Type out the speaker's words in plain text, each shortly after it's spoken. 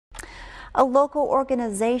A local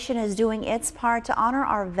organization is doing its part to honor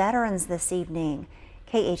our veterans this evening.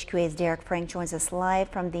 KHQA's Derek Frank joins us live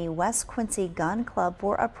from the West Quincy Gun Club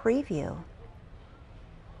for a preview.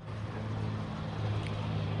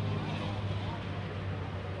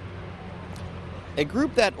 A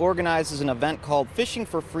group that organizes an event called Fishing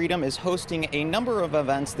for Freedom is hosting a number of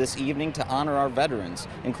events this evening to honor our veterans,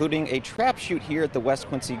 including a trap shoot here at the West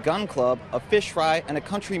Quincy Gun Club, a fish fry, and a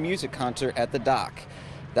country music concert at the dock.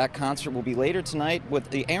 That concert will be later tonight with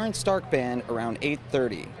the Aaron Stark Band around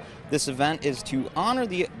 8:30. This event is to honor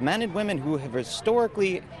the men and women who have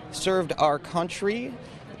historically served our country.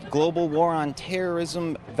 Global War on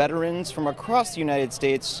Terrorism veterans from across the United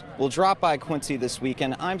States will drop by Quincy this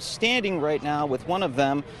weekend. I'm standing right now with one of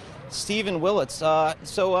them, Stephen Willits.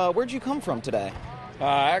 Where'd you come from today?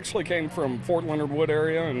 I actually came from Fort Leonard Wood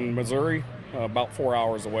area in Missouri, about 4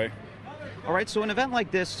 hours away. All right, so an event like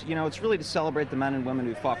this, you know, it's really to celebrate the men and women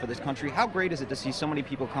who fought for this country. How great is it to see so many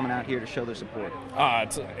people coming out here to show their support?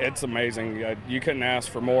 It's amazing. You couldn't ask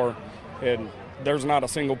for more. There's not a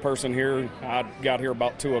single person here. I got here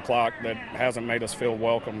about 2 o'clock that hasn't made us feel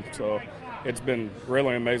welcome. So it's been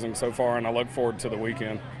really amazing so far, and I look forward to the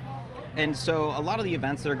weekend. And so a lot of the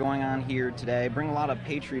events that are going on here today bring a lot of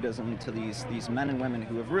patriotism to these men and women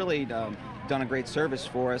who have really done a great service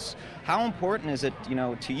for us. How important is it, you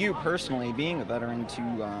know, to you personally, being a veteran,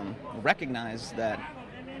 to recognize that?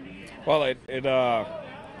 Well, it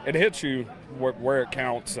hits you where it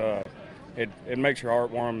counts. It makes your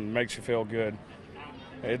heart warm, makes you feel good.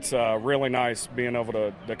 It's really nice being able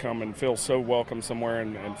to come and feel so welcome somewhere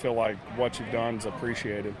and feel like what you've done is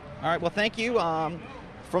appreciated. All right, well, thank you.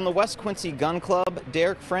 From the West Quincy Gun Club,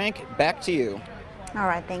 Derek Frank, back to you. All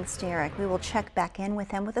right, thanks, Derek. We will check back in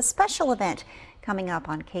with him with a special event coming up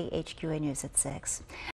on KHQA News at 6.